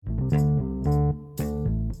Good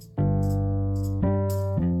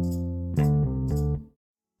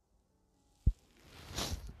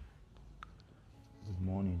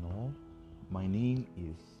morning, all. My name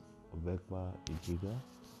is Obekwa Ejiga,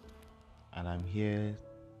 and I'm here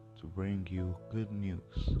to bring you good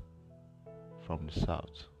news from the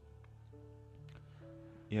South.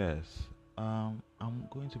 Yes, I'm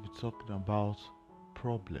going to be talking about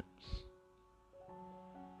problems,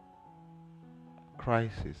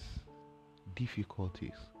 crisis,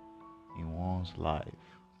 difficulties in one's life.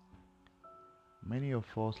 Many of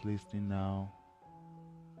us listening now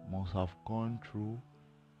must have gone through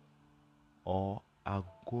or are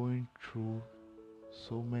going through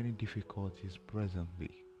so many difficulties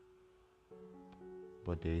presently,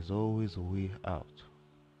 but there is always a way out.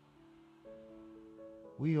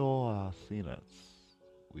 We all are sinners.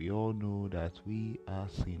 We all know that we are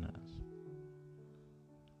sinners.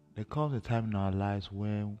 There comes a time in our lives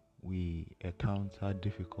when we encounter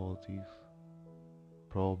difficulties,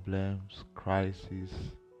 problems, crises,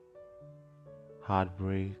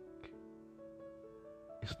 heartbreak.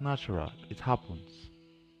 It's natural, it happens.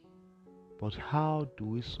 But how do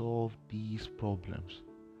we solve these problems?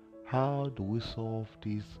 How do we solve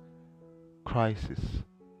these crises?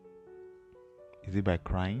 Is it by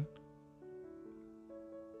crying?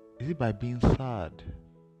 Is it by being sad?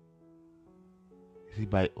 Is it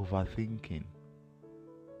by overthinking?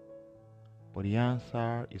 But the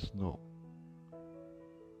answer is no.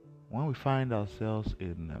 When we find ourselves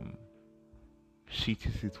in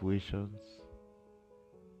shitty situations,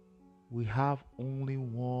 we have only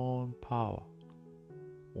one power,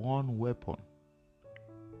 one weapon,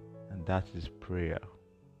 and that is prayer.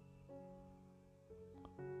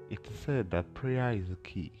 It is said that prayer is a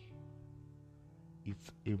key.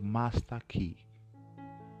 It's a master key.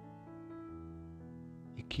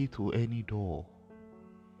 A key to any door.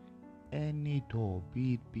 Any door,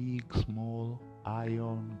 be it big, small,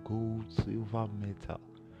 iron, gold, silver, metal.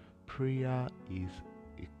 Prayer is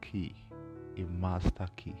a key, a master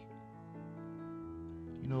key.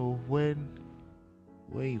 When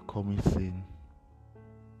you commit sin,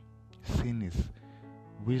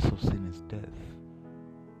 wages of sin is death.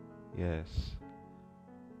 Yes.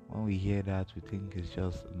 When we hear that, we think it's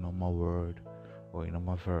just a normal word or a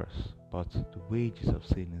normal verse, but the wages of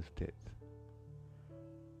sin is death.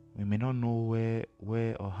 We may not know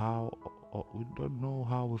where or how, or we don't know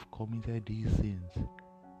how we've committed these sins.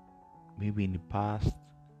 Maybe in the past,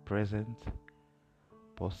 present,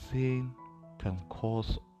 but sin can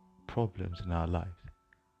cause problems in our lives.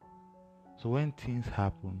 So when things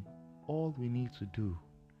happen, all we need to do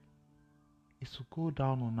is to go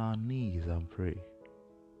down on our knees and pray.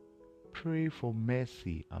 Pray for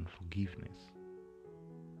mercy and forgiveness,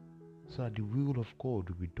 so that the will of God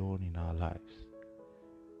will be done in our lives.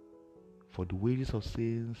 For the wages of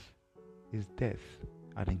sins is death,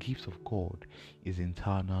 and the gift of God is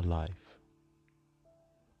eternal life.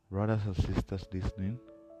 Brothers and sisters listening,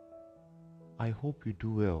 I hope you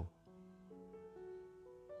do well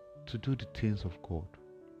to do the things of God,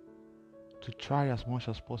 to try as much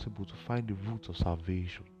as possible to find the root of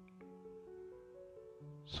salvation,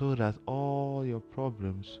 so that all your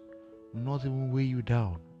problems will not even weigh you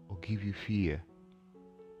down or give you fear.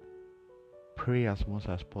 Pray as much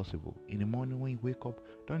as possible. In the morning when you wake up,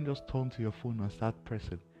 don't just turn to your phone and start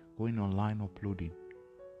pressing, going online, uploading.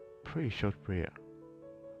 Pray a short prayer.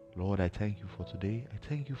 Lord, I thank you for today. I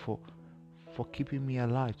thank you for keeping me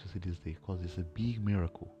alive to see this day, because it's a big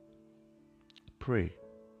miracle. Pray.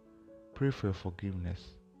 Pray for your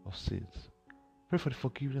forgiveness of sins. Pray for the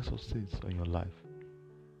forgiveness of sins in your life.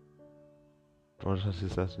 Brothers and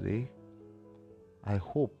sisters, today, I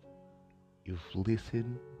hope you've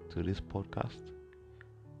listened to this podcast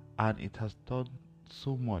and it has done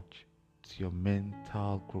so much to your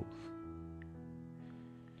mental growth.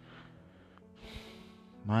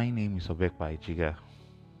 My name is Obekwa Ejiga.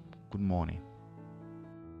 Good morning.